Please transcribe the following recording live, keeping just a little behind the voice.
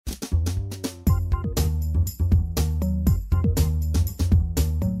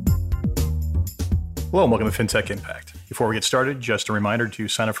Hello and welcome to FinTech Impact. Before we get started, just a reminder to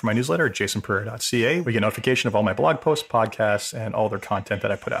sign up for my newsletter at jasonpereira.ca. We get notification of all my blog posts, podcasts, and all their content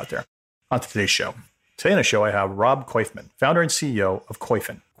that I put out there. On to today's show. Today on the show, I have Rob Koifman, founder and CEO of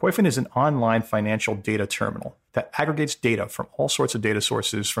Koifin. Koifin is an online financial data terminal that aggregates data from all sorts of data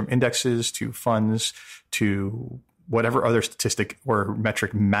sources, from indexes to funds to whatever other statistic or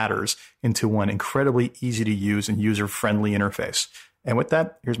metric matters, into one incredibly easy to use and user-friendly interface. And with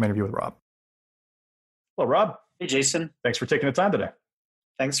that, here's my interview with Rob. Hello, Rob. Hey, Jason. Thanks for taking the time today.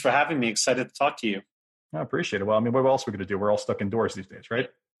 Thanks for having me. Excited to talk to you. I appreciate it. Well, I mean, what else are we going to do? We're all stuck indoors these days, right?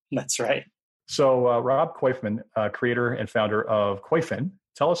 That's right. So Rob Koifman, creator and founder of Koifin.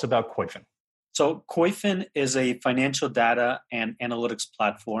 Tell us about Koifin. So Koifin is a financial data and analytics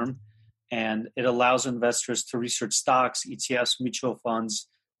platform, and it allows investors to research stocks, ETFs, mutual funds,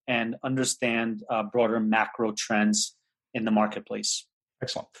 and understand broader macro trends in the marketplace.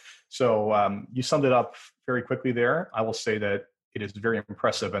 Excellent. So you summed it up very quickly there. I will say that it is very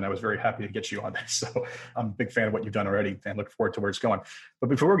impressive, and I was very happy to get you on this. So I'm a big fan of what you've done already and look forward to where it's going. But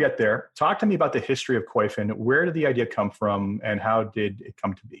before we get there, talk to me about the history of Koifin. Where did the idea come from, and how did it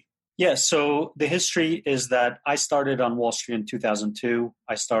come to be? Yeah, so the history is that I started on Wall Street in 2002.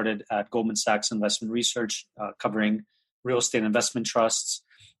 I started at Goldman Sachs Investment Research, covering real estate investment trusts.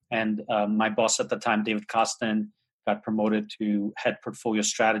 And my boss at the time, David Costin, got promoted to head portfolio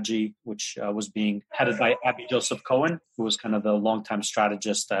strategy, which was being headed by Abby Joseph Cohen, who was kind of the longtime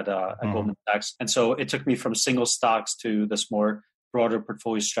strategist at Goldman Sachs. And so it took me from single stocks to this more broader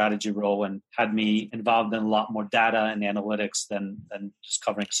portfolio strategy role, and had me involved in a lot more data and analytics than just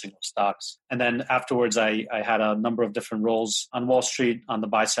covering single stocks. And then afterwards, I had a number of different roles on Wall Street, on the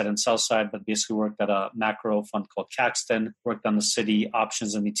buy side and sell side, but basically worked at a macro fund called Caxton, worked on the Citi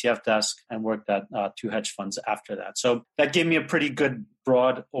options and ETF desk, and worked at two hedge funds after that. So that gave me a pretty good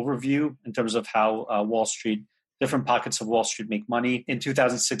broad overview in terms of how Wall Street, different pockets of Wall Street make money. In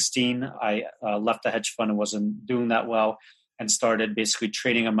 2016, I left the hedge fund and wasn't doing that well, and started basically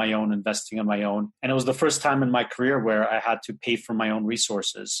trading on my own, investing on my own. And it was the first time in my career where I had to pay for my own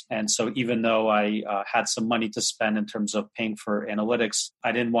resources. And so even though I had some money to spend in terms of paying for analytics,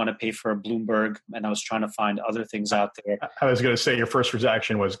 I didn't want to pay for a Bloomberg, and I was trying to find other things out there. I was going to say your first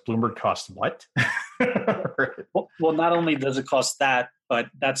reaction was Bloomberg cost what? Well, not only does it cost that, but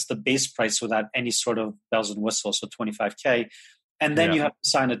that's the base price without any sort of bells and whistles, so $25K. And then you have to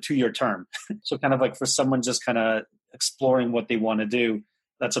sign a 2-year term. So kind of like for someone just kind of exploring what they want to do,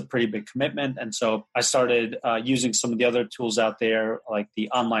 that's a pretty big commitment. And so I started using some of the other tools out there, like the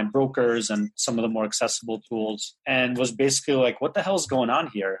online brokers and some of the more accessible tools, and was basically like, what the hell is going on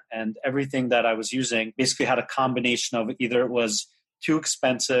here? And everything that I was using basically had a combination of either it was too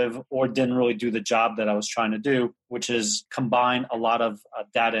expensive or didn't really do the job that I was trying to do, which is combine a lot of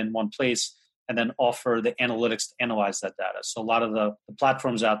data in one place and then offer the analytics to analyze that data. So a lot of the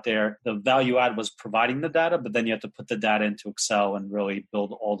platforms out there, the value add was providing the data, but then you have to put the data into Excel and really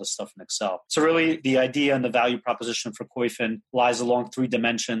build all the stuff in Excel. So really the idea and the value proposition for Koifin lies along 3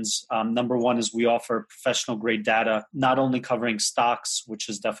 dimensions. Number one is we offer professional grade data, not only covering stocks, which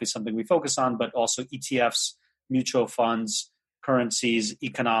is definitely something we focus on, but also ETFs, mutual funds, currencies,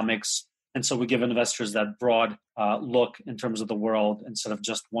 economics. And so we give investors that broad look in terms of the world instead of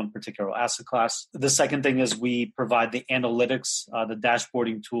just one particular asset class. The second thing is we provide the analytics, the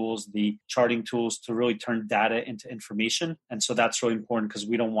dashboarding tools, the charting tools to really turn data into information. And so that's really important because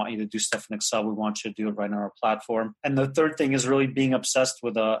we don't want you to do stuff in Excel. We want you to do it right on our platform. And the third thing is really being obsessed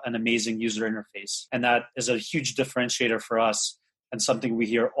with an amazing user interface. And that is a huge differentiator for us and something we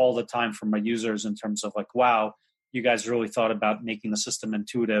hear all the time from our users in terms of like, wow, you guys really thought about making the system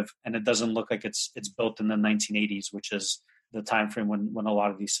intuitive, and it doesn't look like it's built in the 1980s, which is the time frame when a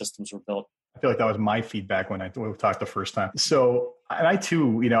lot of these systems were built. I feel like that was my feedback when we talked the first time. So, and I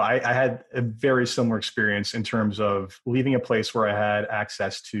too, I had a very similar experience in terms of leaving a place where I had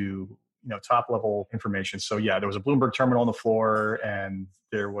access to top level information. So yeah, there was a Bloomberg terminal on the floor, and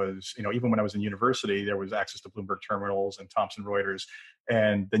there was, even when I was in university, there was access to Bloomberg terminals and Thomson Reuters.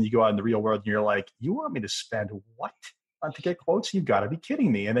 And then you go out in the real world and you're like, you want me to spend what to get quotes? You've got to be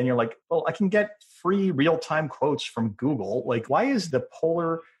kidding me. And then you're like, well, I can get free real-time quotes from Google. Like, why is the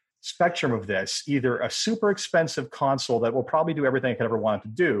polar spectrum of this either a super expensive console that will probably do everything I could ever want it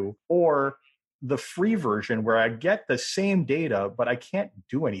to do, or the free version where I get the same data, but I can't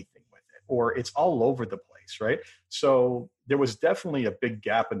do anything with it, or it's all over the place? place, right? So there was definitely a big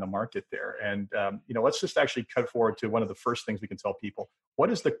gap in the market there. And, let's just actually cut forward to one of the first things we can tell people.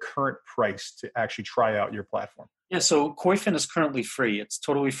 What is the current price to actually try out your platform? Yeah, so Koifin is currently free. It's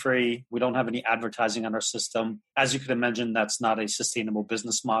totally free. We don't have any advertising on our system. As you could imagine, that's not a sustainable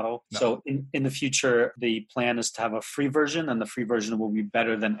business model. No. So in the future, the plan is to have a free version, and the free version will be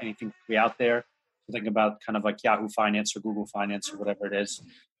better than anything free out there. So think about kind of like Yahoo Finance or Google Finance or whatever it is.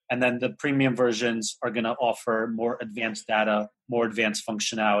 And then the premium versions are going to offer more advanced data, more advanced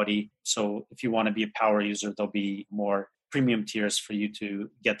functionality. So if you want to be a power user, there'll be more premium tiers for you to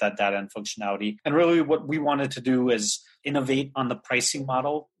get that data and functionality. And really what we wanted to do is innovate on the pricing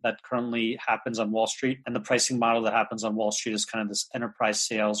model that currently happens on Wall Street. And the pricing model that happens on Wall Street is kind of this enterprise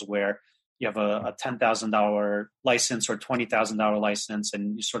sales where you have a $10,000 license or $20,000 license,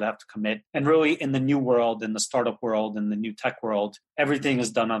 and you sort of have to commit. And really in the new world, in the startup world, in the new tech world, everything is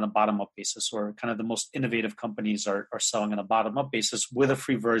done on a bottom-up basis, or kind of the most innovative companies are selling on a bottom-up basis with a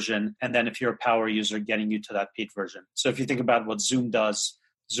free version. And then if you're a power user, getting you to that paid version. So if you think about what Zoom does,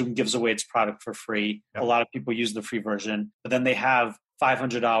 Zoom gives away its product for free. Yep. A lot of people use the free version, but then they have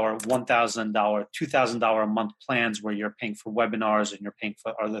 $500, $1,000, $2,000 a month plans where you're paying for webinars and you're paying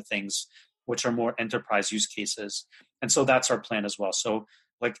for other things, which are more enterprise use cases. And so that's our plan as well. So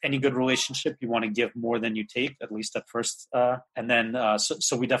like any good relationship, you want to give more than you take, at least at first. And then,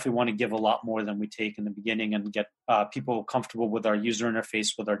 so we definitely want to give a lot more than we take in the beginning and get people comfortable with our user interface,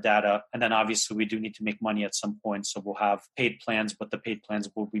 with our data. And then obviously we do need to make money at some point. So we'll have paid plans, but the paid plans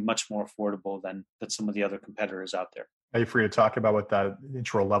will be much more affordable than some of the other competitors out there. Are you free to talk about what that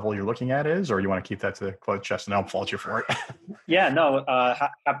intro level you're looking at is, or you want to keep that to the closed chest and I'll fault you for it? Yeah, no,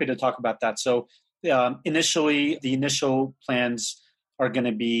 happy to talk about that. So initially, the initial plans are going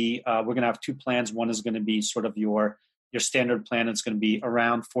to be, we're going to have two plans. One is going to be sort of your standard plan. It's going to be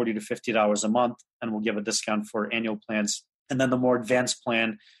around $40 to $50 a month, and we'll give a discount for annual plans. And then the more advanced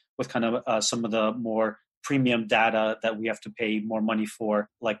plan with kind of some of the more premium data that we have to pay more money for,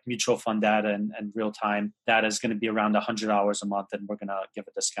 like mutual fund data and real-time data, is going to be around $100 a month, and we're going to give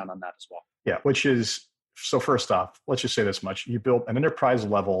a discount on that as well. Yeah, which is, so first off, let's just say this much. You built an enterprise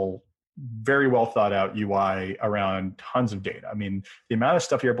level, very well thought out UI around tons of data. I mean, the amount of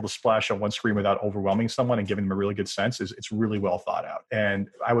stuff you're able to splash on one screen without overwhelming someone and giving them a really good sense it's really well thought out. And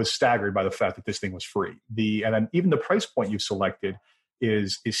I was staggered by the fact that this thing was free. And then even the price point you've selected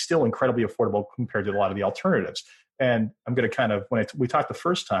is still incredibly affordable compared to a lot of the alternatives. And I'm going to kind of, when we talked the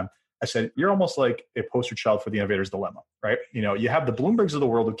first time, I said, you're almost like a poster child for the innovator's dilemma, right? You have the Bloombergs of the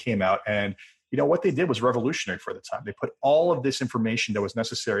world who came out, and what they did was revolutionary for the time. They put all of this information that was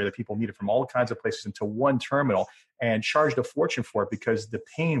necessary that people needed from all kinds of places into one terminal and charged a fortune for it because the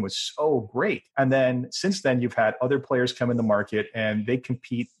pain was so great. And then since then, you've had other players come in the market and they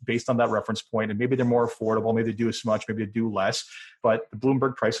compete based on that reference point. And maybe they're more affordable. Maybe they do as much, maybe they do less. But the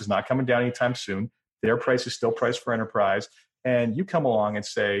Bloomberg price is not coming down anytime soon. Their price is still priced for enterprise. And you come along and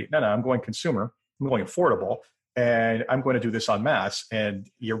say, no, I'm going consumer. I'm going affordable. And I'm going to do this en masse. And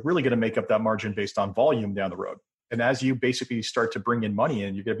you're really going to make up that margin based on volume down the road. And as you basically start to bring in money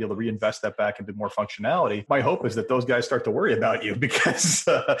in, you're going to be able to reinvest that back into more functionality. My hope is that those guys start to worry about you because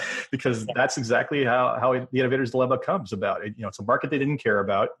that's exactly how the innovator's dilemma comes about. It's a market they didn't care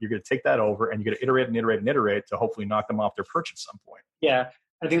about. You're going to take that over and you're going to iterate and iterate and iterate to hopefully knock them off their perch at some point. Yeah,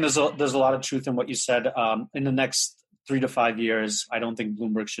 I think there's a lot of truth in what you said. In the next 3 to 5 years, I don't think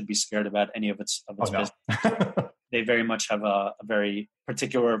Bloomberg should be scared about any of its business. They very much have a very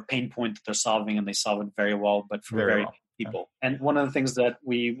particular pain point that they're solving, and they solve it very well, but for very few people. Yeah. And one of the things that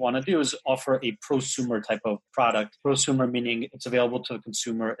we want to do is offer a prosumer type of product. Prosumer meaning it's available to the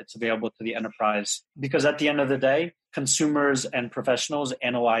consumer, it's available to the enterprise. Because at the end of the day, consumers and professionals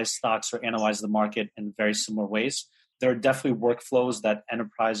analyze stocks or analyze the market in very similar ways. There are definitely workflows that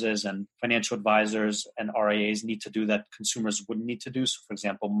enterprises and financial advisors and RIAs need to do that consumers wouldn't need to do. So, for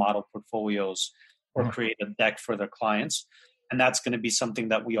example, model portfolios or create a deck for their clients. And that's going to be something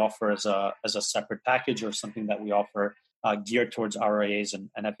that we offer as a separate package, or something that we offer geared towards RIAs and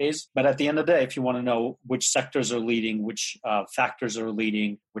NFAs. But at the end of the day, if you want to know which sectors are leading, which factors are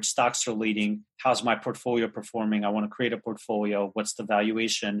leading, which stocks are leading, how's my portfolio performing, I want to create a portfolio, what's the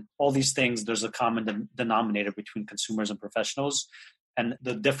valuation, all these things, there's a common denominator between consumers and professionals. And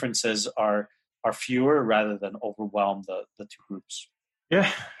the differences are fewer rather than overwhelm the two groups. Yeah.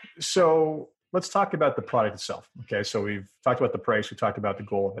 So let's talk about the product itself. Okay, so we've talked about the price, we talked about the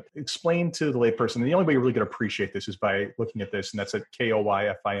goal. Explain to the layperson, and the only way you're really going to appreciate this is by looking at this, and that's at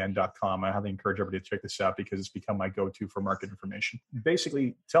koyfin.com. I highly encourage everybody to check this out because it's become my go-to for market information.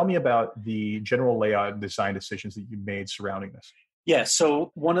 Basically, tell me about the general layout and design decisions that you made surrounding this. Yeah.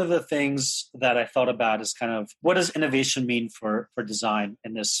 So one of the things that I thought about is kind of what does innovation mean for design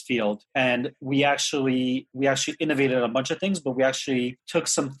in this field? And we actually innovated a bunch of things, but we actually took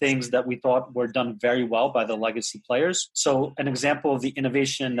some things that we thought were done very well by the legacy players. So an example of the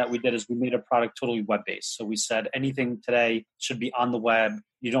innovation that we did is we made a product totally web-based. So we said anything today should be on the web.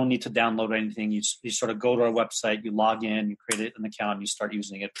 You don't need to download anything. You sort of go to our website, you log in, you create an account, and you start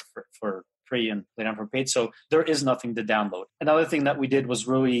using it for free and later on for paid. So there is nothing to download. Another thing that we did was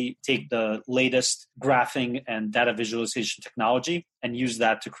really take the latest graphing and data visualization technology and use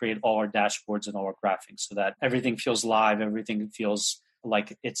that to create all our dashboards and all our graphing so that everything feels live, everything feels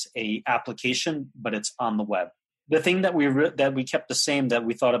like it's a application, but it's on the web. The thing that we kept the same that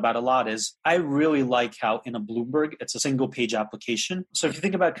we thought about a lot is I really like how in a Bloomberg, it's a single page application. So if you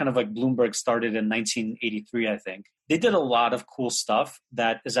think about kind of like Bloomberg started in 1983, I think, they did a lot of cool stuff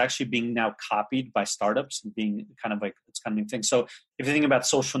that is actually being now copied by startups and being kind of like, it's kind of new thing. So if you think about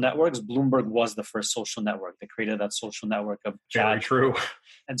social networks, Bloomberg was the first social network. They created that social network of chat. Very true.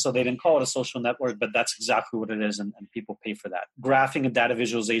 And so they didn't call it a social network, but that's exactly what it is. And people pay for that. Graphing and data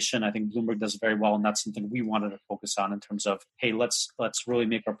visualization, I think Bloomberg does very well. And that's something we wanted to focus on in terms of, hey, let's really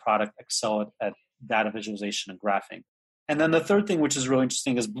make our product excel at data visualization and graphing. And then the third thing, which is really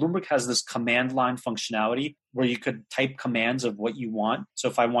interesting, is Bloomberg has this command line functionality where you could type commands of what you want. So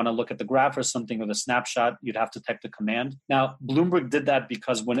if I want to look at the graph or something with a snapshot, you'd have to type the command. Now, Bloomberg did that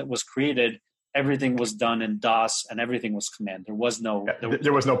because when it was created, everything was done in DOS and everything was command. There was no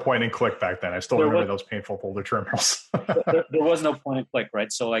point and click back then. I still remember those painful folder terminals. there was no point and click,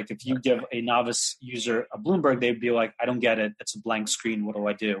 right? So like if you give a novice user a Bloomberg, they'd be like, I don't get it. It's a blank screen. What do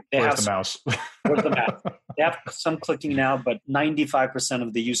I do? Where's the mouse? Where's the mouse? They have some clicking now, but 95%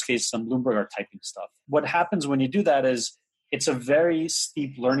 of the use cases on Bloomberg are typing stuff. What happens when you do that is it's a very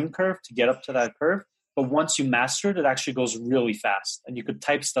steep learning curve to get up to that curve. But once you master it, it actually goes really fast. And you could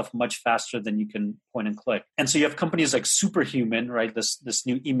type stuff much faster than you can point and click. And so you have companies like Superhuman, right? This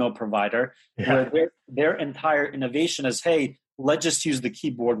new email provider, where their entire innovation is, hey, let's just use the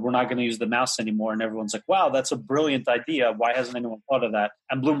keyboard. We're not going to use the mouse anymore. And everyone's like, wow, that's a brilliant idea. Why hasn't anyone thought of that?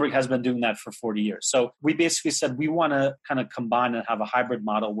 And Bloomberg has been doing that for 40 years. So we basically said we want to kind of combine and have a hybrid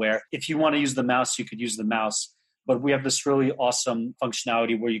model where if you want to use the mouse, you could use the mouse. But we have this really awesome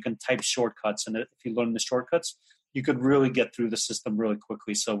functionality where you can type shortcuts. And if you learn the shortcuts, you could really get through the system really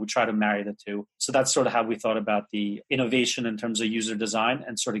quickly. So we try to marry the two. So that's sort of how we thought about the innovation in terms of user design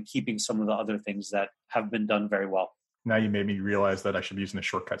and sort of keeping some of the other things that have been done very well. Now you made me realize that I should be using the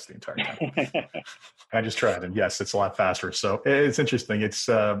shortcuts the entire time. I just tried, and yes, it's a lot faster. So it's interesting. It's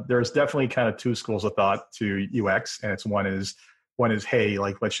there's definitely kind of two schools of thought to UX, and one is, hey,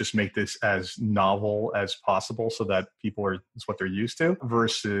 like, let's just make this as novel as possible so that it's what they're used to,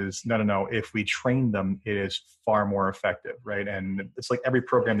 versus no, if we train them, it is far more effective, right? And it's like every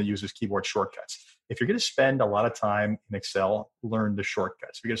program that uses keyboard shortcuts. If you're going to spend a lot of time in Excel, learn the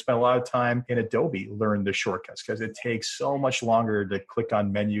shortcuts. If you're going to spend a lot of time in Adobe, learn the shortcuts, because it takes so much longer to click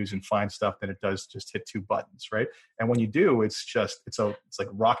on menus and find stuff than it does just hit two buttons, right? And when you do, it's like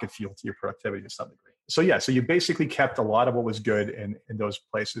rocket fuel to your productivity to some degree. So you basically kept a lot of what was good in those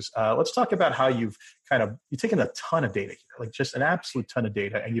places. Let's talk about how you've taken a ton of data here, like just an absolute ton of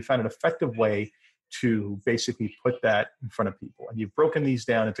data, and you found an effective way to basically put that in front of people. And you've broken these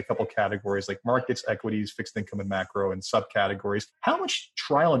down into a couple categories like markets, equities, fixed income, and macro, and subcategories. How much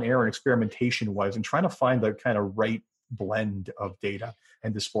trial and error and experimentation was in trying to find the kind of right blend of data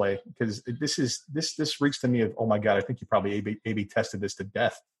and display? Because this reeks to me of, oh my God, I think you probably A/B tested this to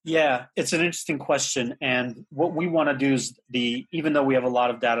death. Yeah, it's an interesting question. And what we want to do is even though we have a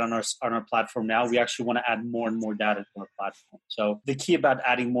lot of data on our platform now, we actually want to add more and more data to our platform. So the key about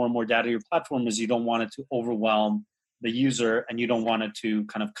adding more and more data to your platform is you don't want it to overwhelm the user, and you don't want it to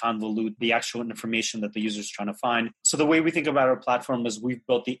kind of convolute the actual information that the user is trying to find. So the way we think about our platform is we've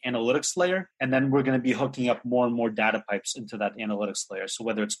built the analytics layer, and then we're going to be hooking up more and more data pipes into that analytics layer. So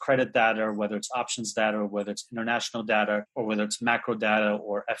whether it's credit data, or whether it's options data, or whether it's international data, or whether it's macro data,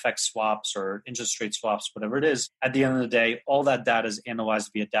 or FX swaps, or interest rate swaps, whatever it is, at the end of the day, all that data is analyzed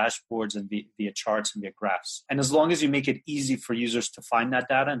via dashboards and via charts and via graphs. And as long as you make it easy for users to find that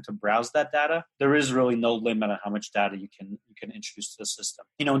data and to browse that data, there is really no limit on how much data you can introduce to the system.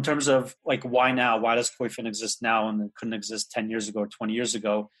 In terms of like, why now? Why does Koyfin exist now and it couldn't exist 10 years ago or 20 years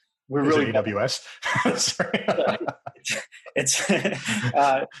ago? Is really it AWS?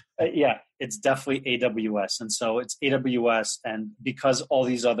 It's definitely AWS. And so it's AWS. And because all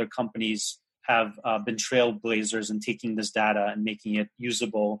these other companies have been trailblazers in taking this data and making it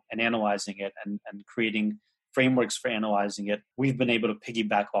usable and analyzing it and creating frameworks for analyzing it, we've been able to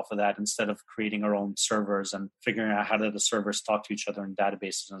piggyback off of that instead of creating our own servers and figuring out how do the servers talk to each other in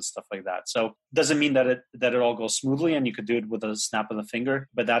databases and stuff like that. So it doesn't mean that it all goes smoothly and you could do it with a snap of the finger,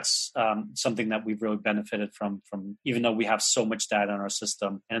 but that's something that we've really benefited from even though we have so much data in our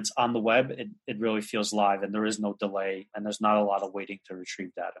system and it's on the web, it really feels live and there is no delay and there's not a lot of waiting to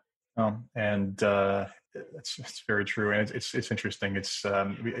retrieve data. It's very true, and it's interesting. It's the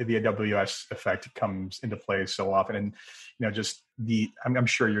AWS effect comes into play so often, and just I'm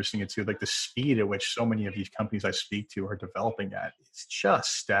sure you're seeing it too. Like the speed at which so many of these companies I speak to are developing at, it's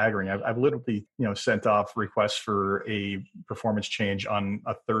just staggering. I've literally sent off requests for a performance change on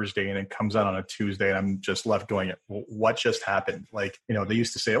a Thursday, and it comes out on a Tuesday, and I'm just left going, well, what just happened? Like they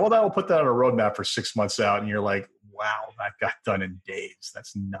used to say, well, that will put that on a roadmap for 6 months out, and you're like, wow, that got done in days.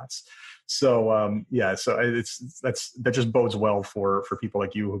 That's nuts. So so that just bodes well for people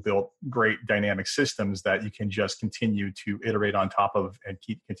like you who built great dynamic systems that you can just continue to iterate on top of and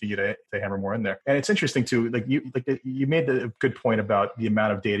continue to hammer more in there. And it's interesting too, you made the good point about the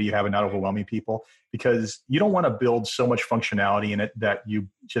amount of data you have and not overwhelming people, because you don't want to build so much functionality in it that you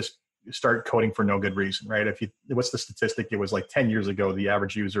just start coding for no good reason, right? What's the statistic? It was like 10 years ago, the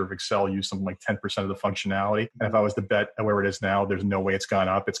average user of Excel used something like 10% of the functionality. And if I was to bet where it is now, there's no way it's gone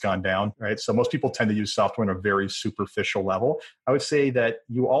up, it's gone down, right? So most people tend to use software on a very superficial level. I would say that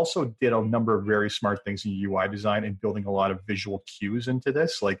you also did a number of very smart things in UI design and building a lot of visual cues into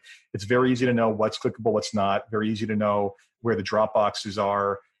this. Like it's very easy to know what's clickable, what's not, very easy to know where the drop boxes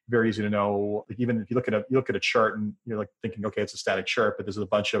are, very easy to know. Like even if you look at a chart and you're like thinking, okay, it's a static chart, but there's a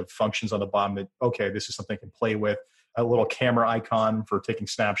bunch of functions on the bottom that, okay, this is something I can play with. A little camera icon for taking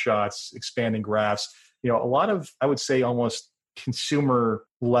snapshots, expanding graphs. A lot of, I would say, almost consumer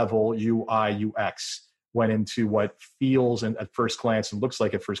level UI UX went into what feels and at first glance and looks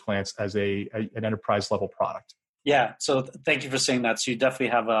like at first glance as an enterprise level product. Yeah. So thank you for saying that. So you definitely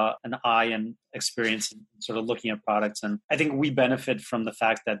have an eye and experience in sort of looking at products. And I think we benefit from the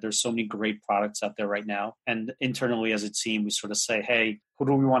fact that there's so many great products out there right now. And internally as a team, we sort of say, hey, who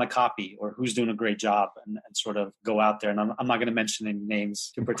do we want to copy or who's doing a great job and sort of go out there. And I'm not going to mention any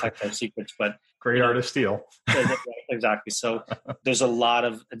names to protect our secrets, but great artist steal. Exactly. So there's a lot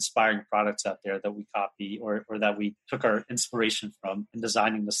of inspiring products out there that we copy or that we took our inspiration from in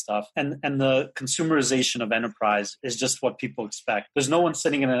designing the stuff. And the consumerization of enterprise is just what people expect. There's no one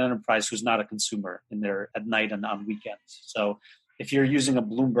sitting in an enterprise who's not a consumer in there at night and on weekends. So if you're using a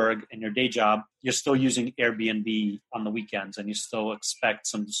Bloomberg in your day job, you're still using Airbnb on the weekends and you still expect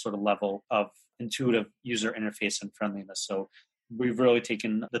some sort of level of intuitive user interface and friendliness. So we've really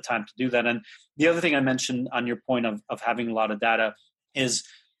taken the time to do that. And the other thing I mentioned on your point of having a lot of data is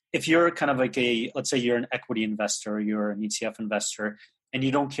if you're kind of like let's say you're an equity investor, or you're an ETF investor, and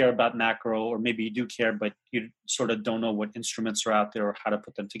you don't care about macro, or maybe you do care, but you sort of don't know what instruments are out there or how to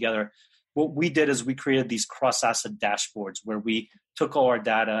put them together. What we did is we created these cross-asset dashboards where we took all our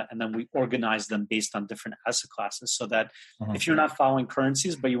data and then we organized them based on different asset classes so that if you're not following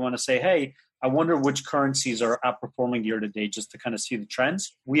currencies, but you want to say, hey, I wonder which currencies are outperforming year to date just to kind of see the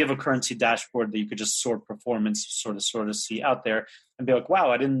trends. We have a currency dashboard that you could just sort performance, sort of see out there and be like,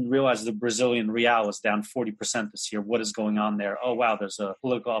 wow, I didn't realize the Brazilian real is down 40% this year. What is going on there? Oh, wow, there's a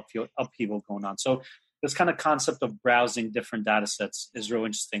political upheaval going on. So this kind of concept of browsing different data sets is really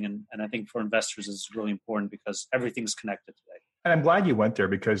interesting. And I think for investors is really important because everything's connected today. And I'm glad you went there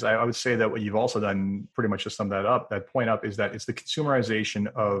because I would say that what you've also done pretty much to sum that point up is that it's the consumerization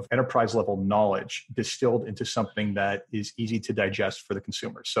of enterprise level knowledge distilled into something that is easy to digest for the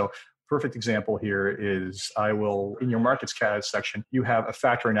consumer. So perfect example here is in your markets section, you have a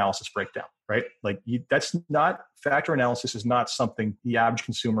factor analysis breakdown, right? Factor analysis is not something the average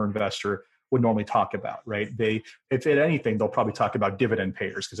consumer investor would normally talk about, right? If at anything, they'll probably talk about dividend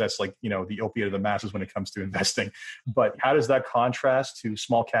payers because that's like, the opiate of the masses when it comes to investing. But how does that contrast to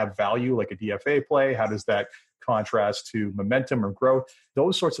small cap value like a DFA play? How does that contrast to momentum or growth?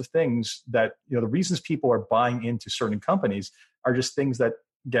 Those sorts of things that, the reasons people are buying into certain companies are just things that,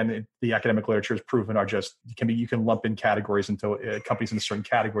 again, the academic literature has proven are just, you can lump in categories into companies into certain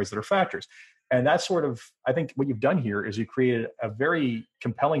categories that are factors. And that's sort of, I think what you've done here is you created a very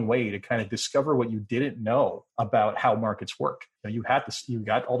compelling way to kind of discover what you didn't know about how markets work. You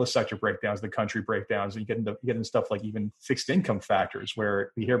got all the sector breakdowns, the country breakdowns, and you get into stuff like even fixed income factors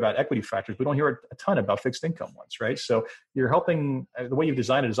where we hear about equity factors. We don't hear a ton about fixed income ones, right? So you're helping, the way you've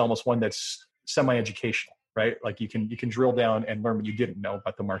designed it is almost one that's semi-educational, right? Like you can drill down and learn what you didn't know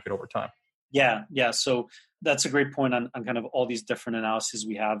about the market over time. Yeah. So that's a great point on kind of all these different analyses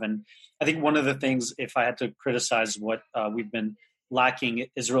we have. And I think one of the things, if I had to criticize what we've been able to do, is we really take the time to do that. And I think for investors, it's really important because everything's connected today. And the way you've designed it is almost one that's semi-educational, right? Like you can drill down and learn what you didn't know about the market over time. Yeah. So that's a great point on kind of all these different analyses we have. And I think one of the things, if I had to criticize what we've been lacking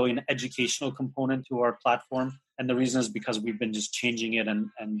is really an educational component to our platform. And the reason is because we've been just changing it and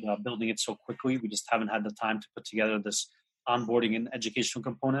building it so quickly. We just haven't had the time to put together this onboarding and educational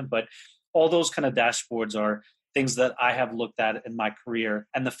component. But all those kind of dashboards are things that I have looked at in my career.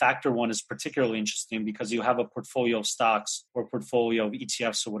 And the factor one is particularly interesting because you have a portfolio of stocks or portfolio of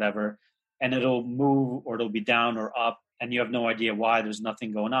ETFs or whatever, and it'll move or it'll be down or up, and you have no idea why. There's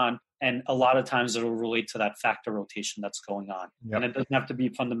nothing going on. And a lot of times it'll relate to that factor rotation that's going on. Yep. And it doesn't have to be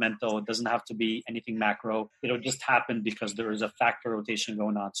fundamental. It doesn't have to be anything macro. It'll just happen because there is a factor rotation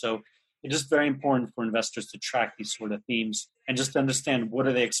going on. So it's just very important for investors to track these sort of themes and just understand what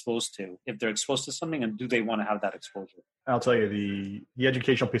are they exposed to, if they're exposed to something, and do they want to have that exposure. I'll tell you, the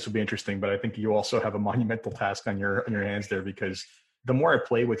educational piece will be interesting, but I think you also have a monumental task on your hands there, because the more I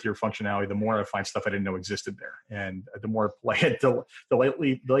play with your functionality, the more I find stuff I didn't know existed there. And the more I play it,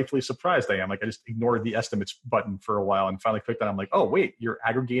 delightfully surprised I am. Like, I just ignored the estimates button for a while and finally clicked on it. I'm like, oh, wait, you're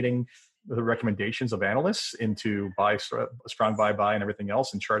aggregating the recommendations of analysts into buy, strong buy, and everything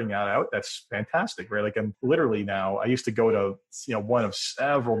else, and charting that out. That's fantastic, right? Like, I'm literally now, I used to go to, one of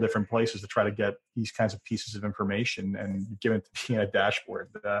several different places to try to get these kinds of pieces of information, and given it to me in a dashboard.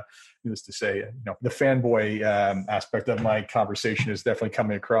 Needless to say, the fanboy aspect of my conversation is definitely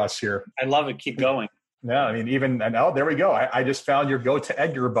coming across here. I love it. Keep going. Yeah, I mean, there we go. I just found your Go to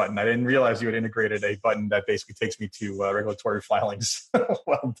Edgar button. I didn't realize you had integrated a button that basically takes me to regulatory filings.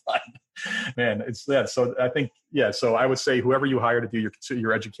 Well done, man. So I think, so I would say whoever you hire to do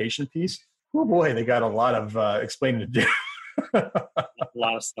your education piece, oh boy, they got a lot of explaining to do. A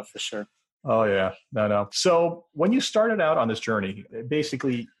lot of stuff for sure. Oh yeah, no. So when you started out on this journey,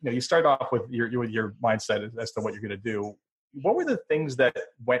 basically, you started off with your mindset as to what you're going to do. What were the things that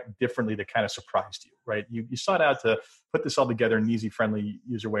went differently that kind of surprised you, right? You sought out to put this all together in an easy, friendly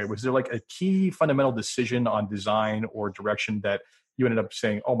user way. Was there like a key fundamental decision on design or direction that you ended up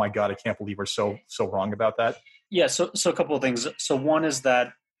saying, oh my God, I can't believe we're so wrong about that? Yeah, so a couple of things. So one is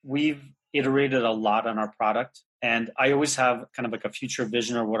that we've iterated a lot on our product. And I always have kind of like a future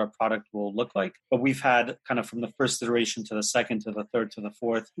vision of what our product will look like. But we've had kind of from the first iteration to the second to the third to the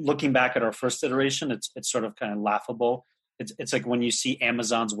fourth. Looking back at our first iteration, it's sort of kind of laughable. It's like when you see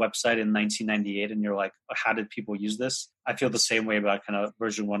Amazon's website in 1998 and you're like, how did people use this? I feel the same way about kind of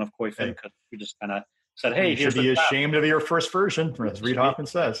version 1 of Koyfin, because we just kind of said, hey, you should be ashamed of your first version, as Reid Hoffman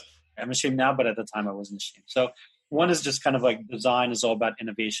says. I'm ashamed now, but at the time I wasn't ashamed. So one is just kind of like design is all about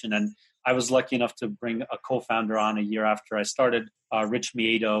innovation. And I was lucky enough to bring a co-founder on a year after I started, Rich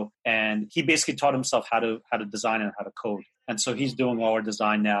Miedo, and he basically taught himself how to design and how to code. And so he's doing all our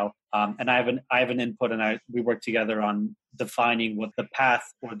design now. And I have an input, and we work together on defining what the path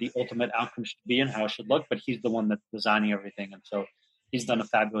or the ultimate outcome should be and how it should look. But he's the one that's designing everything, and so he's done a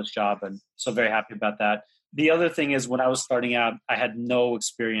fabulous job, and so very happy about that. The other thing is, when I was starting out, I had no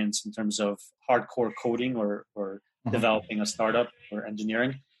experience in terms of hardcore coding or developing a startup or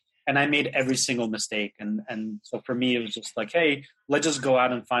engineering. And I made every single mistake. And so for me, it was just like, hey, let's just go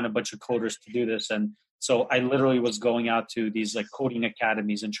out and find a bunch of coders to do this. And so I literally was going out to these like coding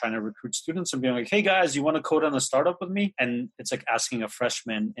academies and trying to recruit students and being like, hey guys, you want to code on a startup with me? And it's like asking a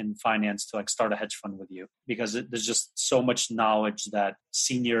freshman in finance to like start a hedge fund with you, because there's just so much knowledge that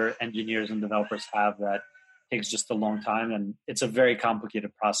senior engineers and developers have that takes just a long time. And it's a very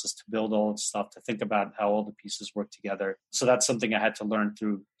complicated process to build all this stuff, to think about how all the pieces work together. So that's something I had to learn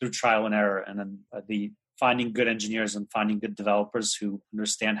through trial and error. And then the finding good engineers and finding good developers who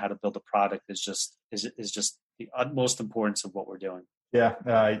understand how to build a product is just the utmost importance of what we're doing.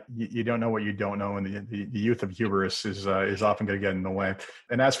 Yeah, you don't know what you don't know, and the youth of hubris is often going to get in the way.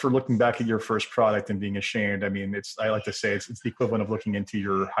 And as for looking back at your first product and being ashamed, I mean, I like to say it's the equivalent of looking into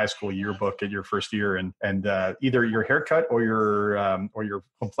your high school yearbook at your first year, and either your haircut or your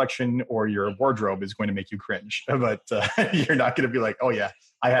complexion or your wardrobe is going to make you cringe, but you're not going to be like, oh yeah,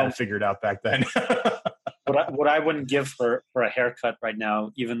 I had it figured out back then. What I wouldn't give for a haircut right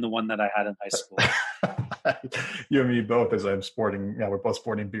now, even the one that I had in high school. You and me both, as I'm sporting. Yeah, we're both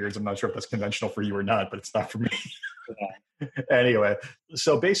sporting beards. I'm not sure if that's conventional for you or not, but it's not for me. Yeah. Anyway,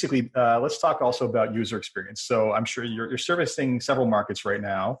 so basically, let's talk also about user experience. So I'm sure you're servicing several markets right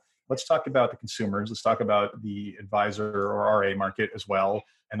now. Let's talk about the consumers. Let's talk about the advisor or RA market as well.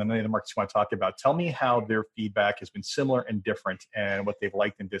 And then any of the markets you want to talk about. Tell me how their feedback has been similar and different, and what they've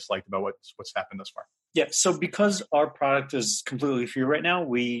liked and disliked about what's happened thus far. Yeah, so because our product is completely free right now,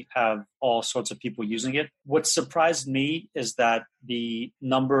 we have all sorts of people using it. What surprised me is that the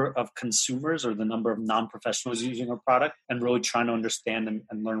number of consumers, or the number of non-professionals using our product and really trying to understand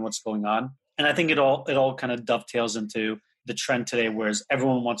and learn what's going on. And I think it all kind of dovetails into the trend today, whereas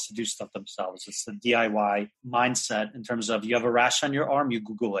everyone wants to do stuff themselves. It's the DIY mindset in terms of you have a rash on your arm, you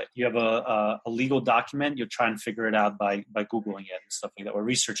Google it. You have a legal document, you try and figure it out by Googling it and stuff like that, or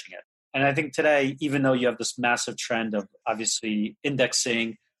researching it. And I think today, even though you have this massive trend of obviously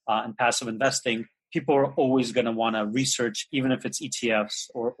indexing and passive investing, people are always going to want to research, even if it's ETFs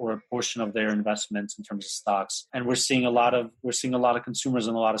or a portion of their investments in terms of stocks. And we're seeing a lot of consumers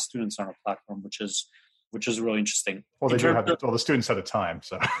and a lot of students on our platform, which is really interesting. Well, the students have the time,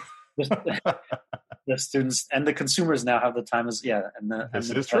 so the students and the consumers now have the time This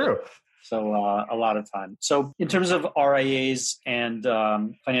is true. So a lot of time. So in terms of RIAs and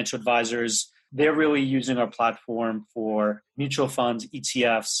financial advisors, they're really using our platform for mutual funds,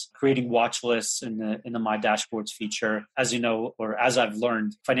 ETFs, creating watch lists in the My Dashboards feature. As you know, or as I've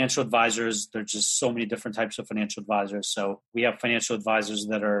learned, financial advisors, there's just so many different types of financial advisors. So we have financial advisors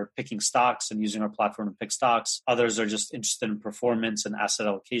that are picking stocks and using our platform to pick stocks. Others are just interested in performance and asset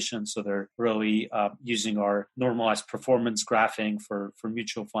allocation. So they're really using our normalized performance graphing for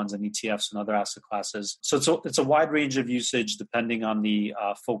mutual funds and ETFs and other asset classes. So it's a wide range of usage depending on the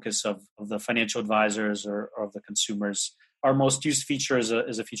focus of the financial advisors or of the consumers. Our most used feature is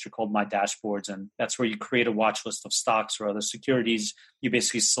a feature called My Dashboards, and that's where you create a watch list of stocks or other securities. You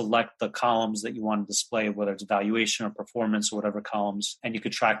basically select the columns that you want to display, whether it's valuation or performance or whatever columns, and you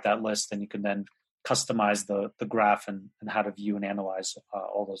could track that list, and you can then customize the graph and how to view and analyze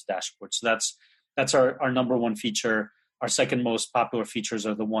all those dashboards. So that's our number one feature. Our second most popular features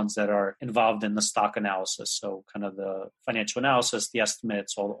are the ones that are involved in the stock analysis. So kind of the financial analysis, the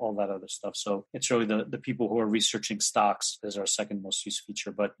estimates, all that other stuff. So it's really the people who are researching stocks is our second most used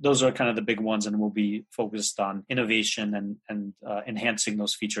feature. But those are kind of the big ones, and we'll be focused on innovation and enhancing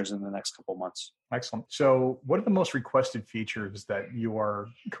those features in the next couple of months. Excellent. So what are the most requested features that you are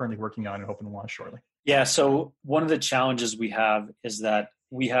currently working on and hoping to launch shortly? Yeah, so one of the challenges we have is that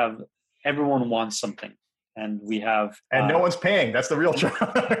everyone wants something. And we have... no one's paying. That's the real challenge.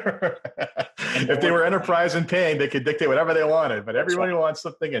 If they were enterprise and paying, they could dictate whatever they wanted. But everybody wants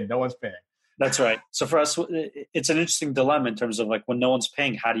something and no one's paying. That's right. So for us, it's an interesting dilemma in terms of like when no one's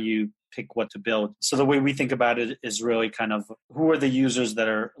paying, how do you pick what to build? So the way we think about it is really kind of who are the users that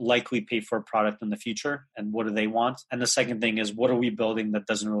are likely pay for a product in the future and what do they want? And the second thing is what are we building that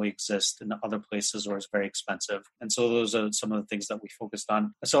doesn't really exist in other places or is very expensive? And so those are some of the things that we focused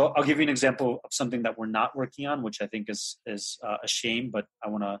on. So I'll give you an example of something that we're not working on, which I think is a shame, but I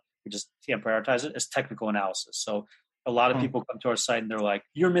want to just prioritize it, is technical analysis. So a lot of people come to our site and they're like,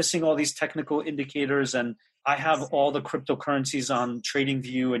 you're missing all these technical indicators and I have all the cryptocurrencies on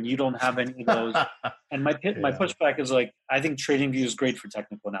TradingView and you don't have any of those. And my pushback is like, I think TradingView is great for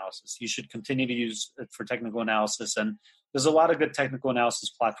technical analysis. You should continue to use it for technical analysis. And there's a lot of good technical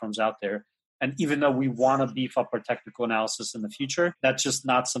analysis platforms out there. And even though we want to beef up our technical analysis in the future, that's just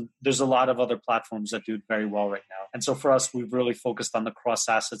not there's a lot of other platforms that do it very well right now. And so for us, we've really focused on the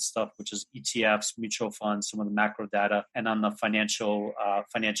cross-asset stuff, which is ETFs, mutual funds, some of the macro data, and on the financial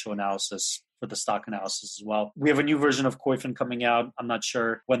analysis for the stock analysis as well. We have a new version of Koyfin coming out. I'm not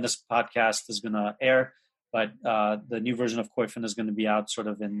sure when this podcast is going to air, but the new version of Koyfin is going to be out sort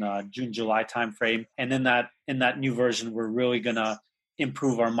of in June, July timeframe. And in that new version, we're really going to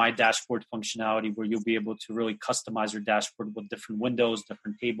improve our My Dashboard functionality where you'll be able to really customize your dashboard with different windows,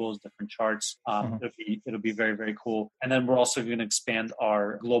 different tables, different charts. It'll be very, very cool. And then we're also going to expand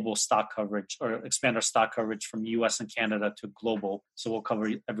our global stock coverage or expand our stock coverage from US and Canada to global. So we'll cover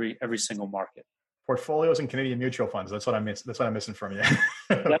every single market. Portfolios and Canadian mutual funds. That's what I'm missing from you.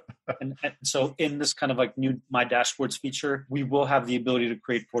 Yep. And so in this kind of like new My Dashboards feature, we will have the ability to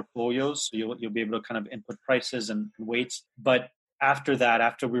create portfolios. So you'll be able to kind of input prices and weights. But after that,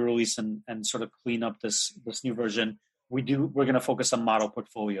 after we release and sort of clean up this new version, we're going to focus on model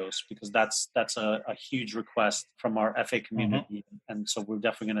portfolios because that's a huge request from our FA community. And so we're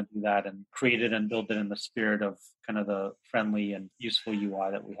definitely going to do that and create it and build it in the spirit of kind of the friendly and useful UI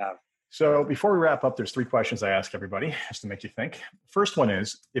that we have. So before we wrap up, there's 3 questions I ask everybody just to make you think. First one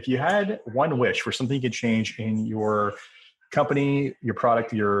is, if you had one wish for something you could change in your company, your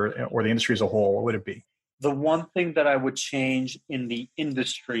product, or the industry as a whole, what would it be? The one thing that I would change in the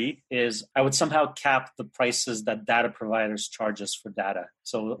industry is I would somehow cap the prices that data providers charge us for data.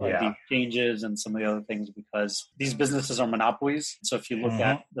 So the exchanges and some of the other things, because these businesses are monopolies. So if you look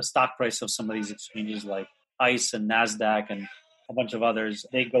at the stock price of some of these exchanges like ICE and NASDAQ and a bunch of others,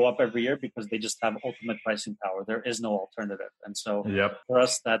 they go up every year because they just have ultimate pricing power. There is no alternative. And so for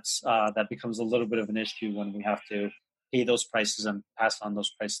us, that becomes a little bit of an issue when we have to pay those prices and pass on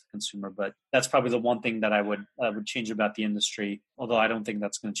those prices to the consumer. But that's probably the one thing that I would change about the industry, although I don't think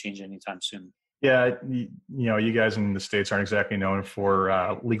that's going to change anytime soon. Yeah, you guys in the States aren't exactly known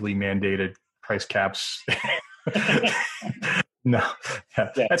for legally mandated price caps. No, yeah.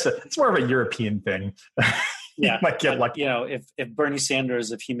 It's more of a European thing. You might get lucky. If Bernie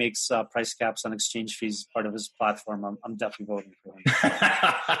Sanders, if he makes price caps on exchange fees part of his platform, I'm definitely voting for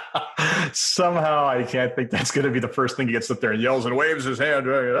him. Somehow, I can't think that's going to be the first thing he gets up there and yells and waves his hand.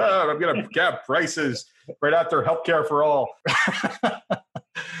 I'm going to cap prices right after healthcare for all.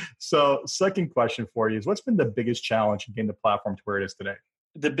 So, second question for you is, what's been the biggest challenge in getting the platform to where it is today?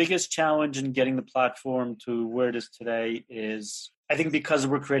 The biggest challenge in getting the platform to where it is today is, I think, because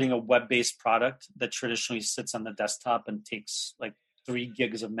we're creating a web-based product that traditionally sits on the desktop and takes like 3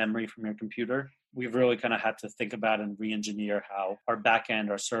 gigs of memory from your computer, we've really kind of had to think about and re-engineer how our backend,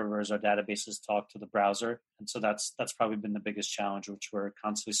 our servers, our databases talk to the browser. And so that's probably been the biggest challenge, which we're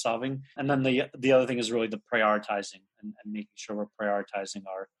constantly solving. And then the other thing is really the prioritizing and making sure we're prioritizing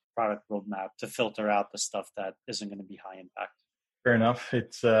our product roadmap to filter out the stuff that isn't going to be high impact. Fair enough.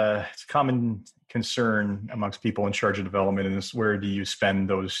 It's a common concern amongst people in charge of development, and is where do you spend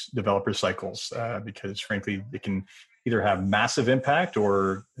those developer cycles? Because frankly, it can either have massive impact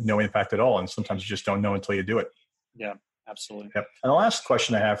or no impact at all, and sometimes you just don't know until you do it. Yeah, absolutely. Yep. And the last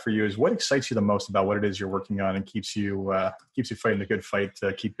question I have for you is, what excites you the most about what it is you're working on and keeps you fighting the good fight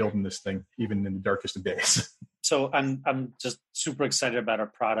to keep building this thing, even in the darkest of days? So I'm just super excited about our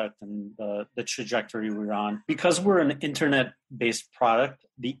product and the trajectory we're on. Because we're an internet-based product,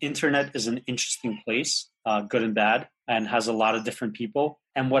 the internet is an interesting place, good and bad, and has a lot of different people.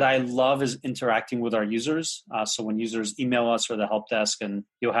 And what I love is interacting with our users. So when users email us or the help desk, and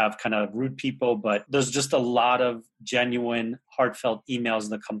you'll have kind of rude people, but there's just a lot of genuine, heartfelt emails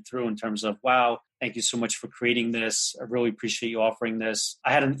that come through in terms of, wow, thank you so much for creating this. I really appreciate you offering this.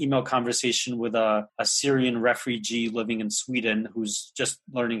 I had an email conversation with a Syrian refugee living in Sweden who's just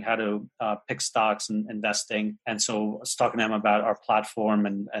learning how to pick stocks and investing. And so I was talking to him about our platform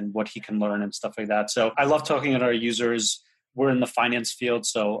and what he can learn and stuff like that. So I love talking to our users. We're in the finance field,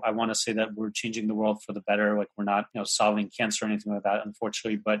 so I want to say that we're changing the world for the better. Like, we're not, solving cancer or anything like that,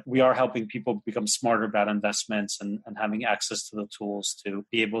 unfortunately, but we are helping people become smarter about investments and having access to the tools to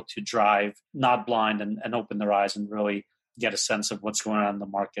be able to drive, not blind, and open their eyes and really get a sense of what's going on in the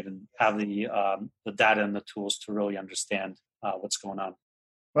market and have the data and the tools to really understand what's going on.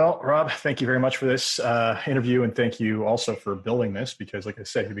 Well, Rob, thank you very much for this interview, and thank you also for building this, because like I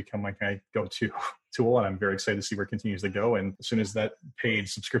said, you become my kind of go-to tool, and I'm very excited to see where it continues to go. And as soon as that paid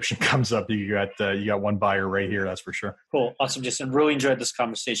subscription comes up, you got one buyer right here, that's for sure. Cool. Awesome, Jason. Really enjoyed this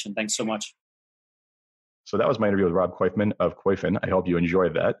conversation. Thanks so much. So that was my interview with Rob Koifman of Koifin. I hope you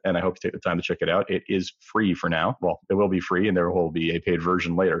enjoyed that, and I hope you take the time to check it out. It is free for now. Well, it will be free, and there will be a paid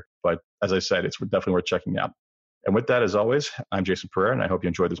version later. But as I said, it's definitely worth checking out. And with that, as always, I'm Jason Pereira, and I hope you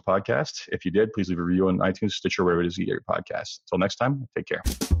enjoyed this podcast. If you did, please leave a review on iTunes, Stitcher, wherever it is you get your podcasts. Until next time, take care.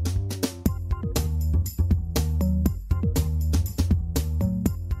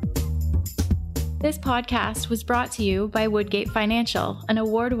 This podcast was brought to you by Woodgate Financial, an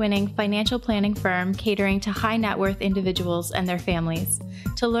award-winning financial planning firm catering to high net worth individuals and their families.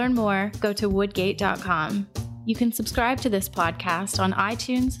 To learn more, go to woodgate.com. You can subscribe to this podcast on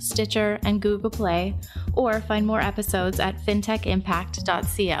iTunes, Stitcher, and Google Play, or find more episodes at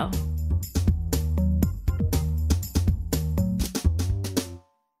fintechimpact.co.